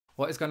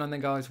What is going on then,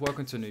 guys?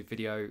 Welcome to a new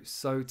video.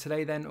 So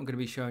today then I'm going to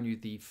be showing you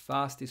the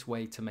fastest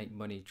way to make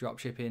money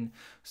dropshipping.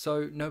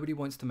 So nobody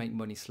wants to make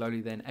money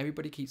slowly then.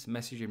 Everybody keeps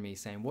messaging me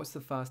saying, what's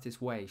the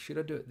fastest way? Should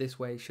I do it this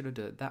way? Should I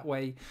do it that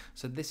way?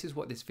 So this is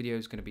what this video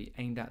is going to be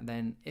aimed at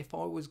then. If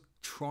I was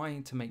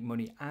trying to make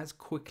money as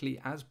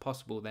quickly as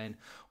possible, then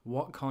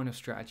what kind of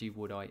strategy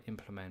would I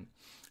implement?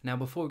 Now,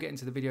 before we get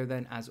into the video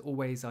then, as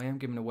always, I am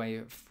giving away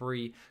a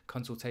free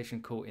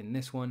consultation call in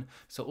this one.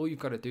 So all you've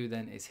got to do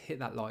then is hit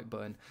that like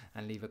button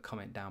and leave a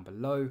comment down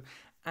below.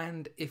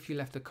 And if you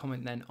left a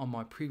comment then on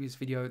my previous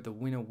video, the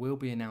winner will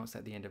be announced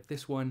at the end of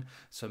this one.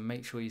 So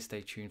make sure you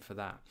stay tuned for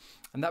that.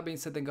 And that being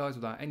said then, guys,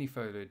 without any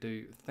further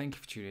ado, thank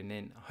you for tuning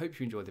in. I hope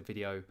you enjoyed the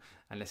video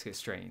and let's get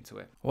straight into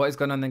it. What is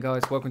going on then,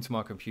 guys? Welcome to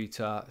my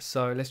computer.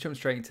 So let's jump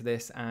straight into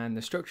this. And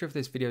the structure of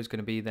this video is going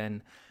to be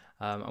then,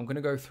 I'm going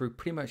to go through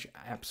pretty much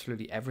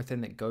absolutely everything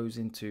that goes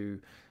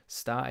into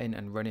starting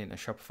and running a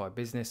Shopify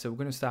business. So we're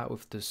going to start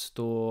with the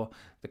store,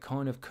 the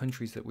kind of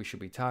countries that we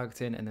should be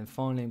targeting, and then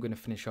finally I'm going to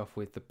finish off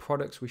with the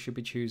products we should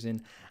be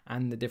choosing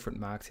and the different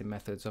marketing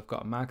methods. I've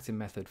got a marketing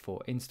method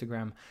for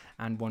Instagram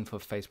and one for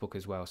Facebook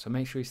as well, so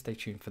make sure you stay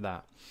tuned for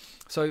that.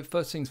 So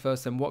first things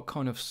first then, what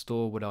kind of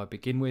store would I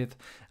begin with?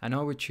 And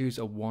I would choose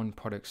a one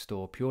product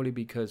store purely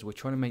because we're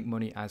trying to make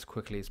money as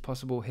quickly as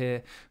possible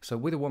here. So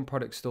with a one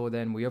product store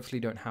then, we obviously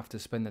don't have to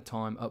spend the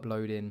time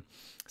uploading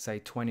say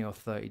 20 or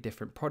 30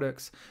 different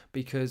products,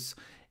 because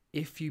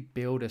if you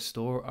build a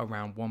store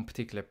around one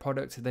particular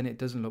product, then it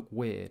doesn't look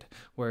weird.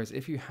 Whereas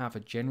if you have a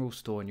general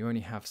store and you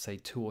only have say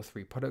 2 or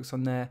 3 products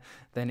on there,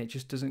 then it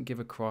just doesn't give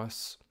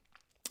across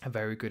a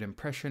very good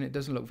impression. It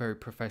doesn't look very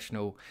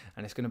professional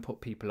and it's going to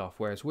put people off.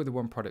 Whereas with a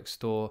one product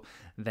store,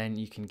 then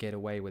you can get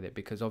away with it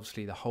because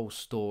obviously the whole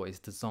store is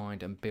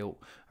designed and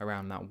built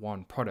around that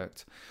one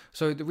product.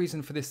 So the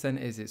reason for this then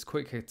is it's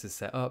quicker to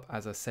set up.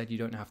 As I said, you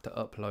don't have to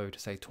upload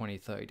say 20,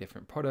 30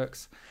 different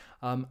products.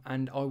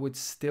 And I would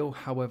still,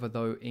 however,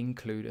 though,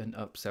 include an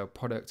upsell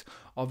product.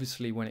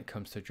 Obviously, when it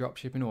comes to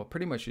dropshipping or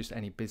pretty much just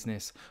any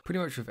business, pretty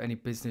much with any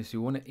business,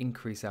 you want to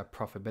increase our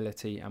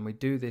profitability. And we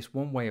do this,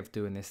 one way of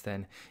doing this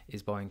then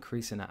is by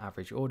increasing our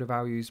average order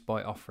values,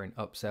 by offering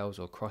upsells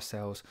or cross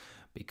sells,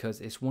 because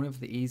it's one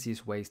of the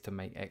easiest ways to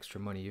make extra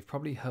money. You've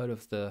probably heard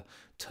of the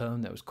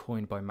term that was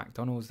coined by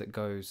McDonald's that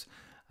goes,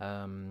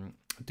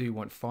 do you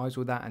want fries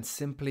with that? And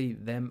simply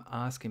them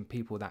asking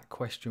people that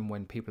question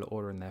when people are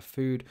ordering their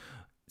food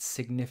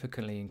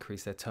significantly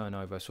increase their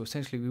turnover. So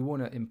essentially we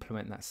want to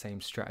implement that same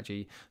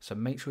strategy. So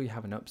make sure you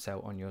have an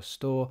upsell on your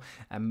store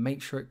and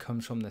make sure it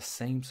comes from the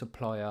same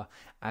supplier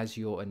as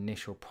your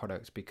initial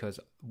product, because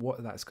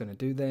what that's going to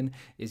do then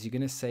is you're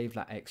going to save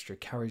that extra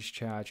carriage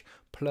charge,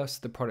 plus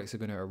the products are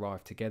going to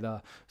arrive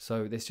together.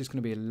 So there's just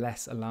going to be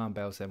less alarm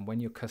bells than when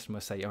your customer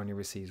say only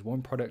receives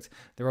one product,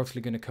 they're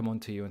obviously going to come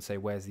on to you and say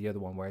where's the other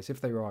one, whereas if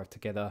they arrive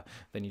together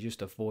then you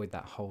just avoid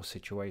that whole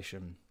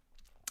situation.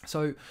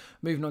 So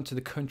moving on to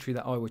the country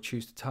that I would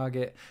choose to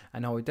target,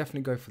 and I would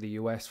definitely go for the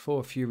US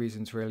for a few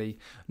reasons really.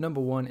 Number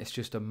one, it's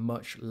just a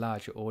much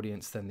larger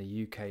audience than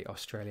the UK,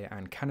 Australia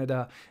and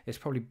Canada. It's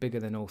probably bigger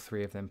than all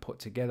 3 of them put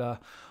together.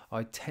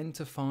 I tend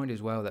to find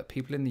as well that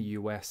people in the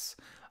US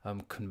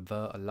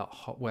convert a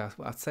lot, well,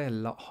 I'd say a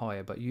lot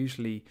higher, but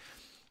usually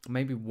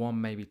maybe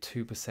 1, maybe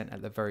 2%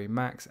 at the very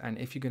max. And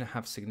if you're going to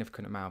have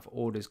significant amount of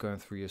orders going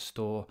through your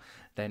store,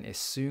 then it's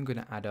soon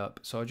going to add up.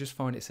 So I just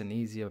find it's an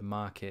easier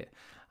market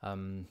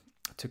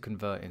to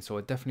convert in. So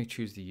I definitely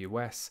choose the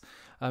US.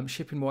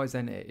 Shipping wise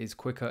then, it is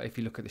quicker. If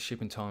you look at the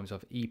shipping times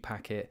of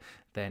ePacket,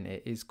 then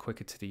it is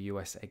quicker to the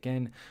US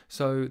again.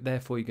 So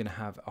therefore you're going to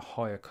have a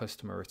higher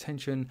customer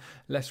retention,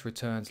 less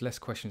returns, less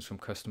questions from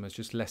customers,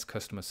 just less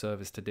customer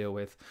service to deal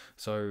with.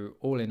 So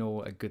all in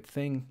all, a good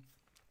thing.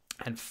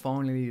 And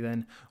finally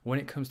then, when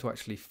it comes to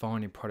actually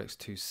finding products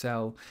to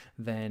sell,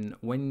 then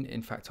when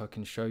in fact I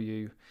can show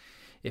you,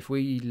 if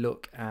we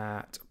look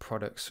at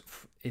products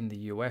in the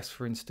US,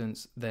 for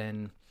instance,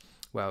 then,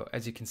 well,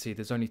 as you can see,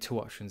 there's only 2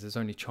 options. There's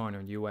only China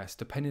and US.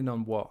 Depending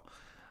on what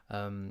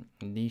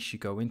niche you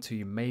go into,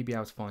 you may be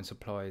able to find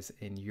supplies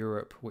in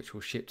Europe, which will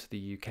ship to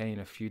the UK in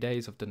a few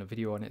days. I've done a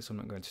video on it, so I'm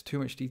not going into too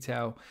much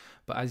detail.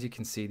 But as you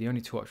can see, the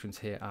only 2 options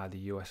here are the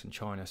US and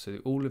China. So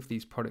all of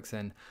these products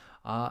then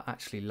are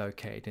actually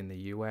located in the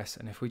US.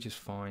 And if we just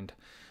find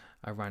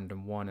a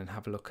random one and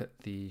have a look at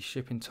the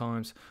shipping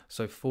times,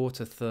 so 4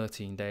 to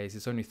 13 days,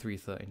 it's only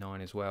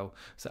 $3.39 as well.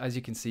 So as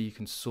you can see, you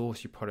can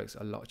source your products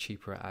a lot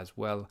cheaper as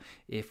well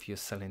if you're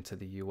selling to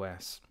the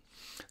US.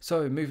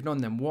 So moving on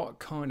then, what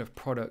kind of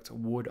product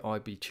would I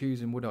be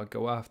choosing, would I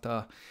go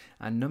after?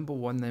 And number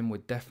one then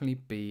would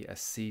definitely be a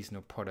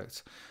seasonal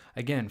product.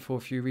 Again, for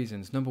a few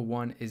reasons. Number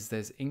one is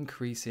there's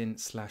increasing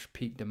 /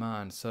 peak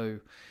demand. So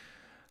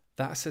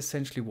that's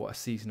essentially what a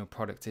seasonal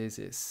product is.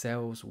 It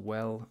sells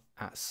well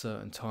at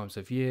certain times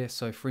of year.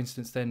 So for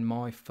instance then,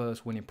 my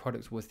first winning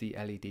product was the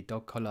LED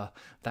dog collar.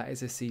 That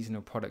is a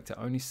seasonal product. It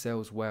only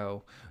sells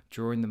well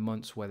during the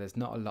months where there's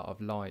not a lot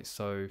of light.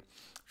 So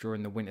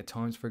during the winter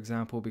times, for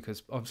example,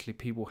 because obviously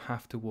people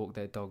have to walk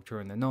their dog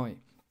during the night.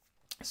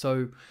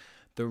 So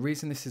The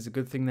reason this is a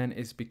good thing then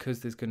is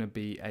because there's going to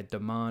be a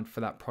demand for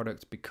that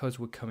product because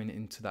we're coming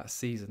into that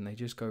season. They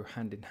just go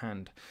hand in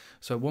hand.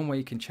 So one way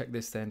you can check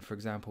this then, for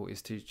example,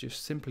 is to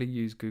just simply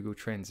use Google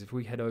Trends. If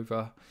we head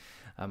over,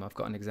 I've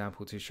got an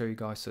example to show you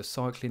guys. So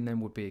cycling then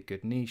would be a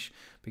good niche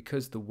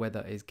because the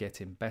weather is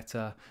getting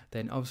better.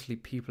 Then obviously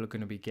people are going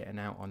to be getting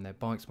out on their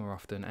bikes more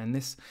often, and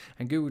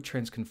Google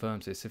Trends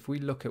confirms this. If we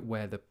look at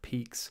where the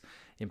peaks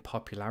in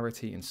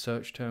popularity in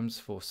search terms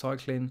for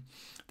cycling,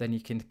 then you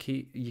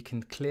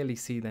can clearly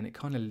see then it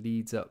kind of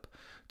leads up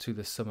to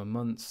the summer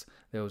months.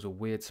 There was a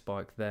weird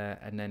spike there,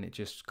 and then it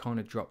just kind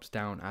of drops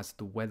down as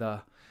the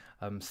weather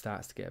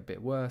starts to get a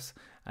bit worse.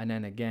 And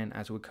then again,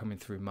 as we're coming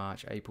through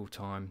March, April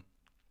time,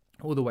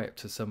 all the way up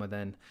to summer,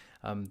 then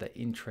the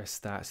interest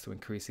starts to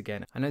increase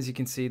again. And as you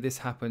can see, this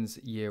happens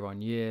year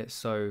on year.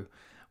 So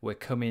we've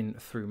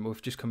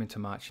just come into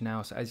March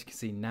now. So as you can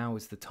see, now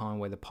is the time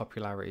where the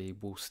popularity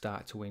will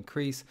start to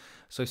increase.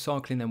 So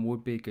cycling then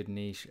would be a good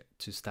niche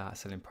to start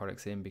selling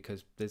products in,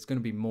 because there's going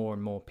to be more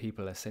and more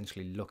people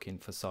essentially looking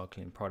for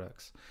cycling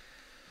products.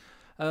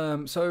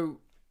 So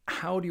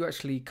how do you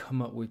actually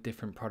come up with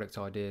different product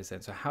ideas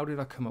then? So how did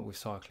I come up with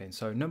cycling?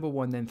 So number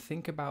one, then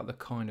think about the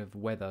kind of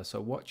weather. So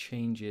what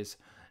changes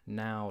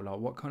now? Like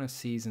what kind of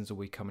seasons are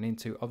we coming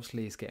into?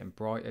 Obviously it's getting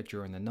brighter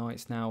during the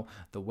nights now.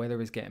 The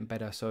weather is getting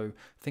better. So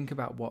think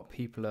about what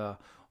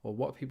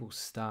people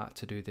start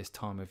to do this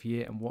time of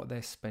year and what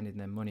they're spending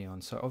their money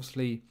on. So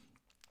obviously,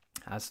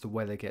 as the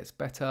weather gets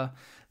better,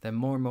 then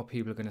more and more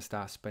people are going to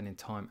start spending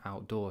time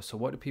outdoors. So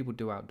what do people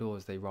do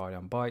outdoors? They ride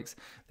on bikes,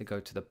 they go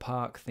to the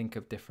park. Think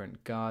of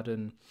different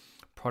garden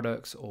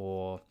products,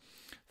 or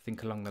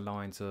think along the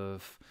lines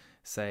of,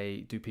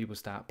 say, do people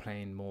start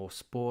playing more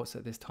sports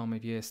at this time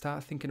of year?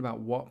 Start thinking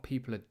about what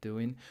people are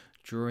doing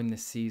during the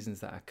seasons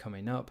that are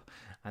coming up,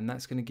 and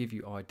that's going to give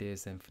you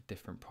ideas then for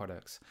different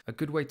products. A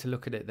good way to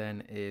look at it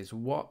then is,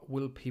 what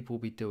will people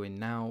be doing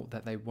now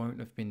that they won't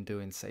have been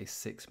doing, say,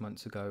 6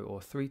 months ago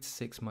or 3 to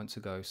 6 months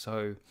ago?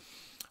 So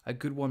a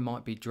good one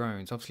might be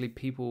drones. Obviously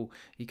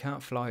you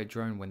can't fly a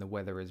drone when the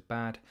weather is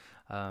bad,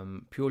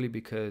 purely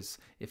because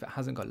if it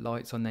hasn't got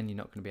lights on, then you're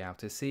not going to be able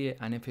to see it,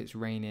 and if it's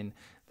raining,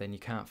 then you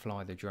can't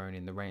fly the drone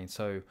in the rain.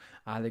 So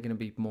are there going to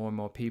be more and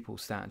more people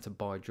starting to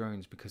buy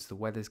drones because the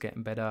weather's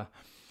getting better?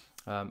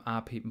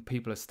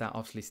 People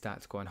obviously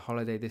start to go on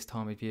holiday this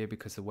time of year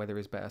because the weather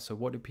is better. So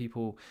what do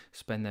people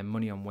spend their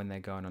money on when they're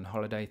going on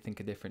holiday?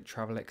 Think of different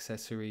travel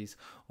accessories,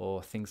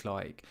 or things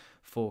like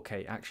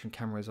 4K action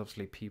cameras.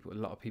 Obviously a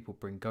lot of people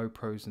bring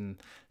GoPros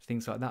and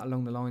things like that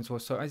along the lines.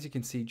 So as you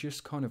can see,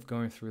 just kind of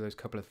going through those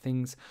couple of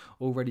things,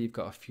 already you've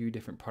got a few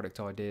different product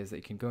ideas that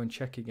you can go and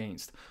check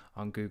against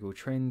on Google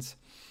Trends.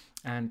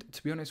 And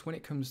to be honest, when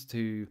it comes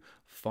to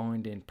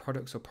finding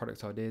products or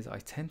product ideas, I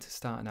tend to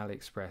start on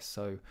AliExpress.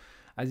 So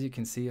as you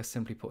can see, I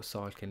simply put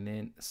cycling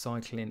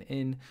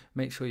in,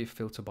 make sure you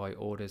filter by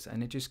orders,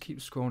 and it just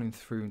keeps scrolling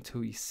through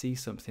until you see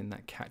something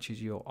that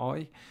catches your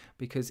eye.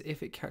 Because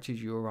if it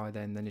catches your eye,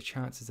 then the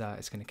chances are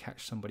it's going to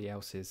catch somebody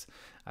else's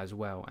as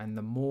well. And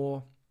the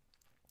more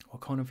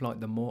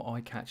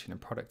eye-catching a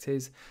product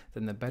is,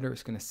 then the better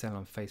it's going to sell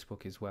on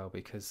Facebook as well,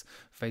 because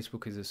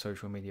Facebook is a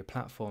social media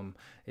platform.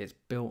 It's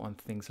built on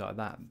things like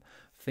that.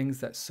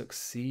 Things that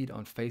succeed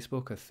on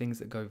Facebook are things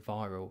that go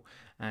viral,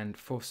 and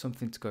for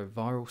something to go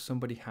viral,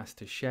 somebody has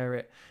to share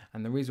it.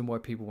 And the reason why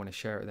people want to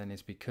share it then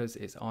is because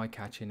it's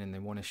eye-catching and they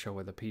want to show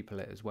other people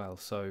it as well.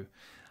 So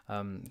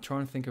try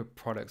and think of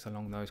products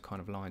along those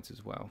kind of lines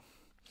as well.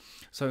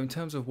 So in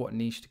terms of what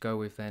niche to go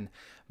with, then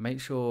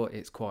make sure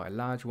it's quite a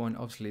large one.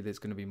 Obviously there's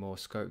going to be more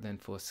scope then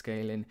for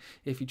scaling.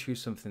 If you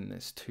choose something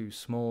that's too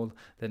small,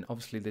 then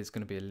obviously there's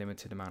going to be a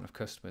limited amount of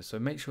customers. So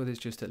make sure there's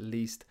just at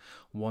least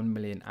 1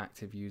 million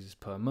active users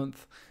per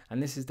month,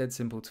 and this is dead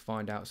simple to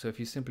find out. So if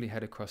you simply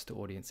head across to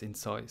Audience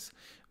Insights,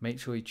 make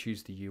sure you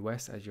choose the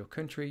US as your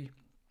country,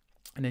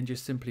 and then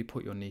just simply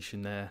put your niche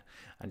in there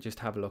and just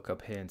have a look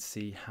up here and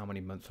see how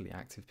many monthly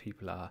active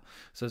people are.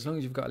 So as long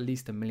as you've got at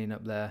least 1 million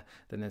up there,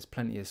 then there's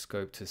plenty of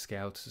scope to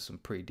scale to some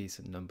pretty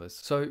decent numbers.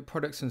 So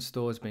products and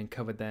stores being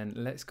covered, then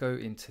let's go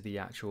into the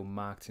actual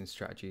marketing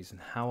strategies and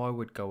how I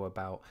would go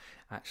about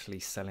actually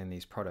selling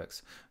these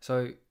products.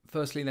 So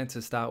firstly then,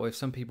 to start with,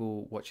 some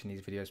people watching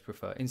these videos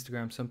prefer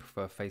Instagram, some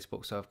prefer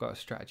Facebook, so I've got a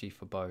strategy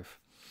for both.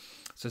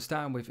 So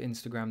starting with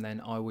Instagram, then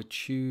I would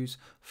choose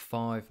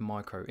 5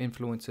 micro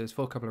influencers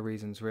for a couple of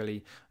reasons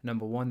really.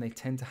 Number one, they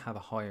tend to have a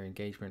higher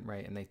engagement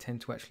rate, and they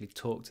tend to actually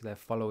talk to their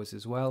followers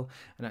as well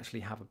and actually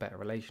have a better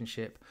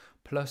relationship.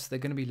 Plus they're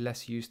going to be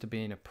less used to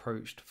being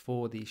approached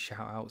for these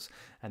shout outs,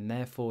 and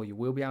therefore you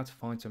will be able to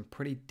find some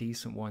pretty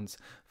decent ones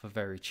for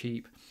very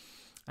cheap.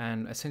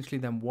 And essentially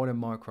then, what a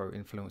micro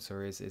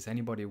influencer is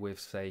anybody with,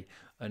 say,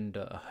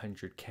 under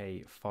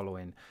 100k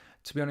following.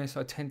 To be honest,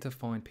 I tend to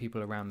find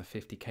people around the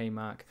 50k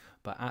mark,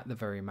 but at the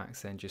very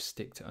max then just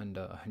stick to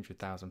under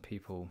 100,000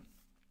 people.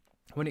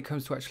 When it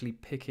comes to actually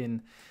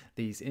picking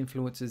these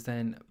influencers,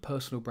 then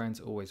personal brands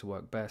always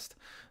work best.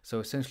 So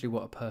essentially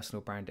what a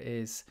personal brand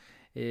is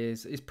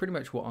is pretty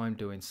much what I'm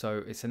doing.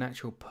 So it's an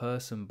actual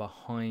person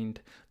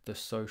behind the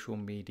social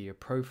media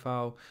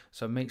profile.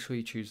 So make sure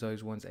you choose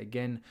those ones.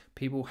 Again,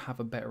 people have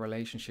a better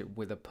relationship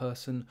with a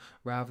person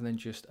rather than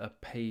just a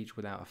page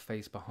without a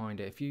face behind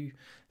it. If you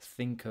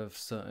think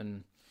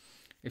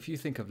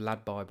of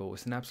Lad Bible,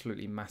 it's an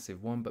absolutely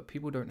massive one, but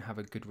people don't have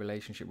a good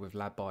relationship with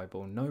Lad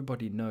Bible.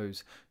 Nobody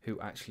knows who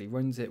actually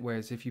runs it.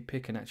 Whereas if you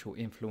pick an actual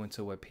influencer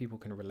where people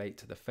can relate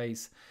to the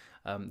face,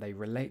 they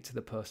relate to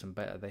the person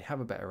better, they have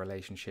a better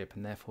relationship,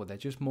 and therefore they're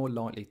just more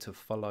likely to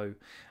follow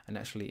and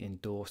actually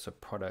endorse a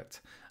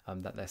product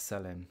that they're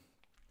selling.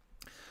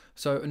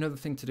 So another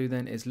thing to do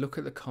then is look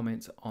at the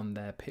comments on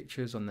their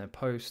pictures, on their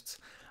posts,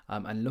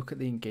 and look at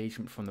the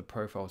engagement from the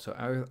profile. So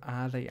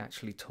are they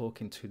actually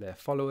talking to their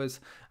followers?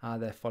 Are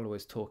their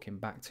followers talking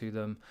back to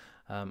them?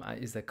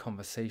 Is there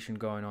conversation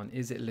going on?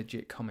 Is it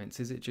legit comments?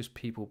 Is it just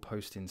people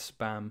posting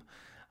spam?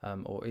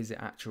 Or is it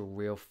actual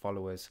real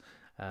followers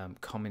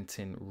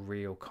commenting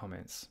real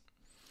comments?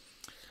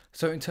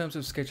 So in terms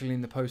of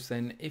scheduling the post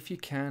then, if you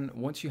can,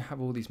 once you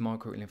have all these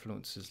micro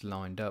influencers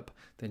lined up,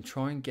 then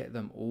try and get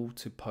them all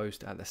to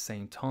post at the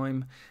same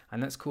time.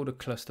 And that's called a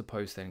cluster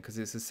post then, because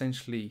it's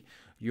essentially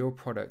your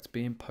product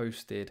being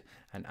posted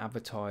and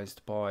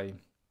advertised by,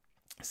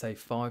 say,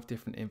 5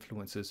 different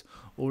influencers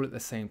all at the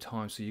same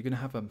time. So you're going to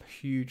have a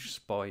huge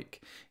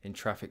spike in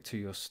traffic to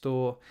your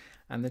store.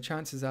 And the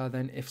chances are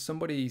then if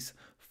somebody's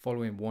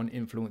following one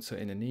influencer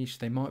in a niche,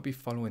 they might be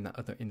following that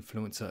other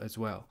influencer as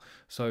well.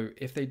 So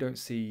if they don't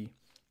see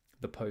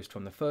the post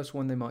from the first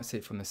one, they might see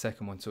it from the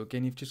second one. So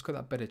again, you've just got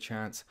that better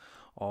chance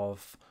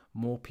of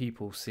more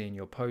people seeing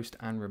your post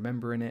and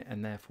remembering it,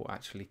 and therefore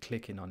actually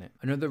clicking on it.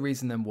 Another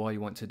reason then why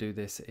you want to do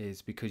this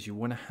is because you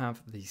want to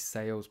have the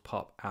Sales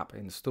Pop app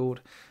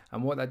installed.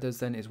 And what that does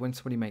then is when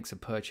somebody makes a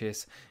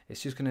purchase,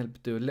 it's just going to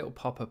do a little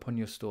pop-up on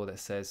your store that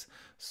says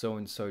so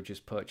and so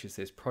just purchased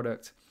this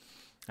product.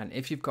 And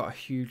if you've got a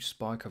huge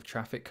spike of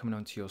traffic coming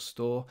onto your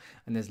store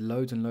and there's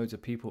loads and loads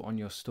of people on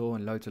your store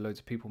and loads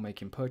of people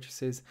making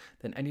purchases,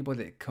 then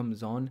anybody that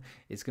comes on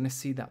is going to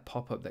see that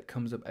pop-up that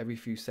comes up every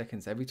few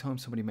seconds, every time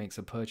somebody makes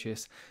a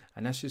purchase.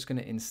 And that's just going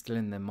to instill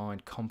in their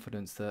mind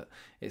confidence that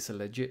it's a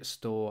legit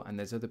store and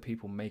there's other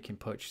people making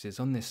purchases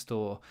on this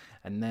store,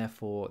 and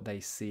therefore they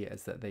see it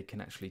as that they can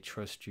actually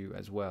trust you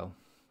as well.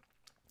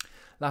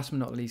 Last but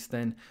not least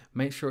then,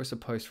 make sure it's a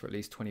post for at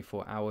least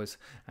 24 hours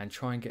and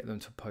try and get them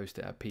to post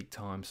it at peak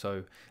time.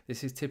 So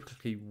this is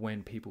typically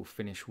when people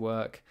finish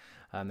work.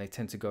 They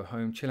tend to go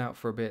home, chill out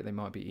for a bit. They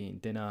might be eating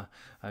dinner,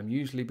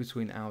 usually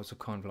between hours of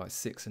kind of like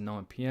 6 and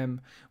 9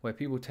 p.m, where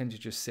people tend to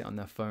just sit on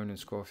their phone and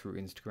scroll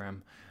through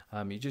Instagram.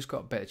 You just got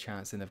a better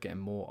chance then of getting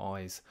more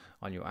eyes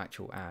on your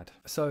actual ad.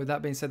 So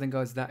that being said then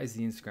guys, that is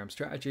the Instagram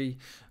strategy.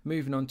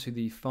 Moving on to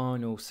the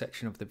final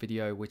section of the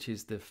video, which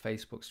is the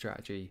Facebook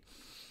strategy.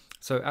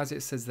 So as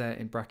it says there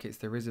in brackets,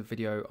 there is a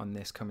video on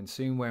this coming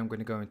soon where I'm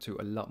going to go into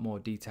a lot more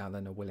detail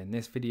than I will in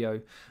this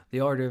video. The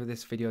idea of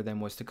this video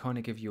then was to kind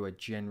of give you a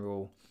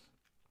general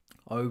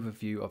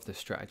overview of the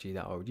strategy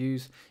that I would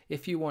use.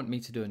 If you want me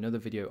to do another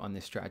video on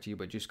this strategy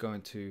but just go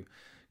into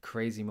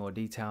crazy more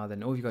detail,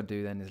 then all you got to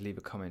do then is leave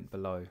a comment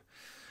below.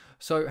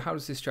 So how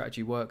does this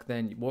strategy work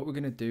then? What we're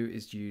going to do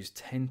is use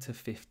 10 to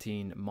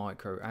 15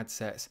 micro ad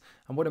sets.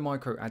 And what a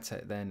micro ad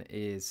set then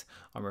is,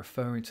 I'm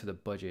referring to the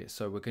budget.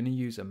 So we're going to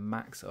use a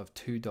max of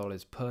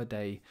 $2 per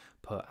day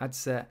per ad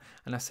set.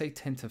 And I say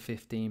 10 to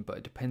 15, but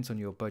it depends on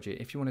your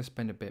budget. If you want to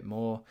spend a bit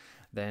more,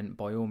 then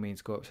by all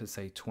means go up to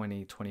say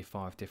 20,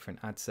 25 different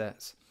ad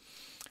sets.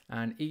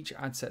 And each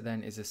ad set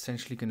then is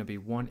essentially going to be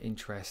one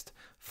interest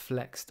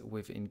flexed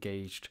with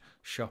engaged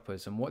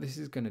shoppers. And what this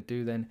is going to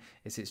do then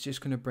is it's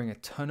just going to bring a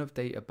ton of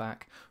data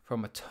back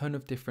from a ton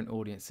of different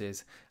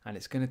audiences, and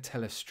it's going to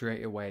tell us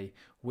straight away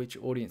which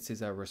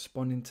audiences are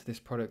responding to this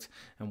product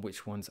and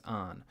which ones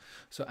aren't.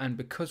 So, and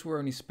because we're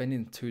only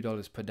spending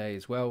 $2 per day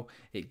as well,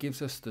 it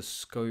gives us the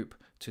scope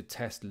to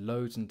test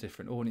loads and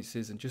different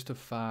audiences and just a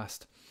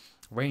fast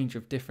range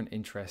of different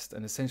interests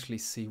and essentially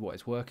see what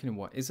is working and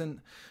what isn't.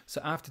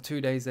 So after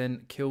 2 days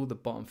then, kill the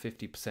bottom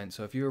 50%.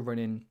 So if you're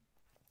running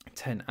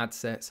 10 ad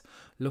sets,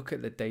 look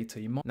at the data.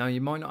 You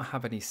might not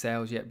have any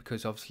sales yet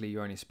because obviously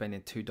you're only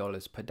spending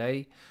 $2 per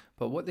day,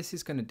 but what this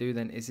is going to do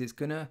then is it's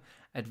going to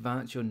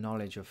advance your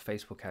knowledge of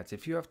Facebook ads.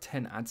 If you have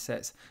 10 ad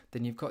sets,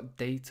 then you've got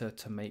data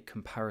to make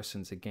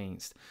comparisons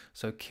against.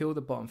 So kill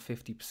the bottom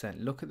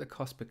 50%, look at the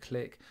cost per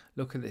click,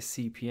 look at the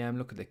CPM,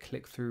 look at the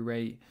click-through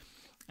rate,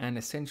 and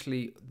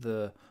essentially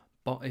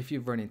if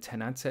you're running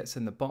 10 ad sets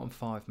and the bottom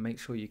 5, make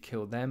sure you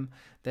kill them,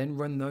 then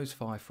run those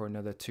 5 for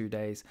another 2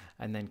 days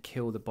and then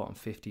kill the bottom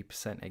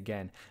 50%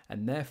 again.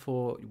 And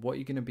therefore what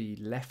you're going to be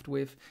left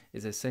with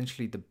is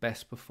essentially the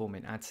best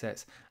performing ad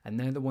sets, and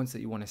they're the ones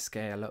that you want to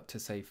scale up to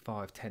say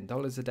 $5,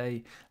 $10 a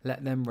day.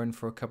 Let them run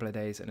for a couple of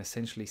days and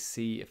essentially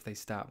see if they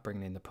start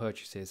bringing in the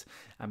purchases.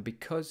 And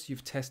because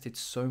you've tested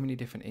so many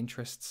different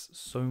interests,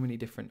 so many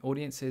different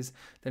audiences,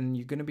 then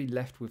you're going to be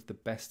left with the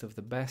best of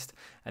the best,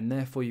 and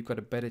therefore you've got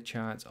a better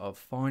chance of of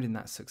finding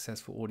that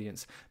successful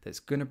audience that's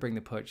going to bring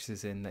the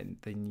purchases in,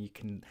 then you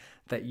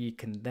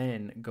can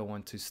then go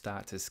on to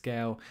start to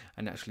scale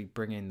and actually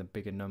bring in the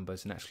bigger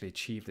numbers and actually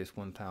achieve this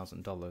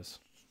 $1,000.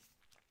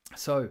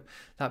 So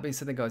that being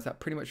said then guys, that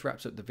pretty much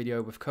wraps up the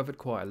video. We've covered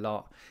quite a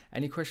lot.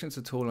 Any questions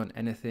at all on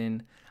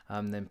anything,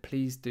 then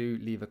please do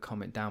leave a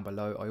comment down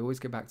below. I always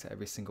get back to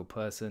every single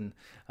person,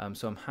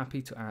 so I'm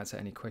happy to answer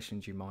any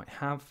questions you might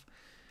have.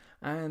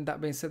 And that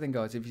being said then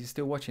guys, if you're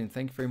still watching,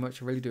 thank you very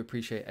much. I really do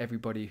appreciate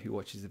everybody who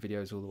watches the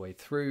videos all the way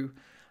through.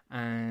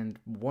 And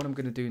what I'm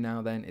going to do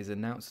now then is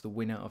announce the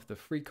winner of the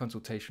free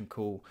consultation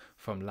call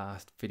from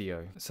last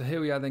video. So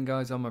here we are then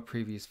guys on my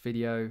previous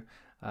video.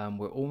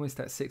 We're almost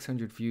at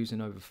 600 views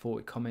and over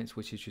 40 comments,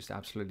 which is just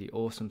absolutely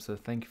awesome. So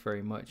thank you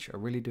very much. I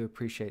really do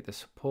appreciate the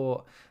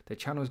support. The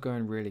channel is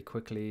going really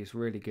quickly. It's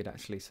really good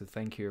actually. So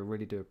thank you. I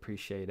really do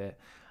appreciate it.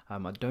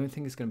 I don't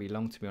think it's going to be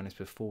long, to be honest,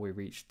 before we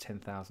reach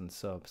 10,000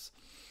 subs.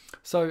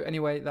 So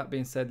anyway, that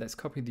being said, let's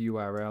copy the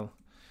URL.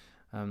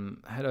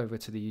 Head over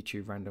to the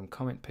YouTube random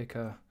comment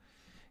picker,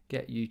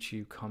 get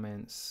YouTube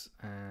comments,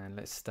 and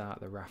let's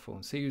start the raffle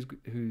and see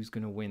who's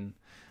going to win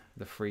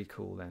the free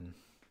call then.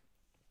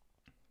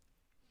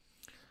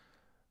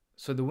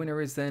 So the winner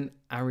is then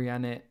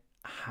Ariane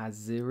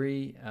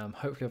Haziri.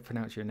 Hopefully I've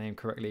pronounced your name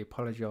correctly.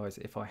 Apologize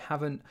if I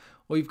haven't.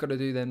 All you've got to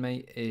do then,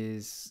 mate,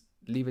 is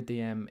leave a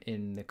DM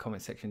in the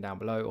comment section down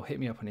below or hit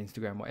me up on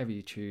Instagram, whatever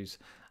you choose,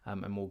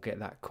 and we'll get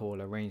that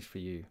call arranged for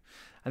you.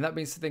 And that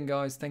being said then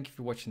guys, thank you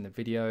for watching the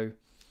video.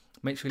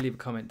 Make sure you leave a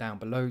comment down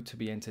below to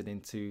be entered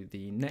into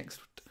the next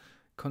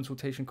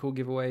consultation call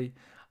giveaway,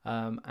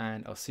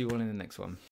 and I'll see you all in the next one.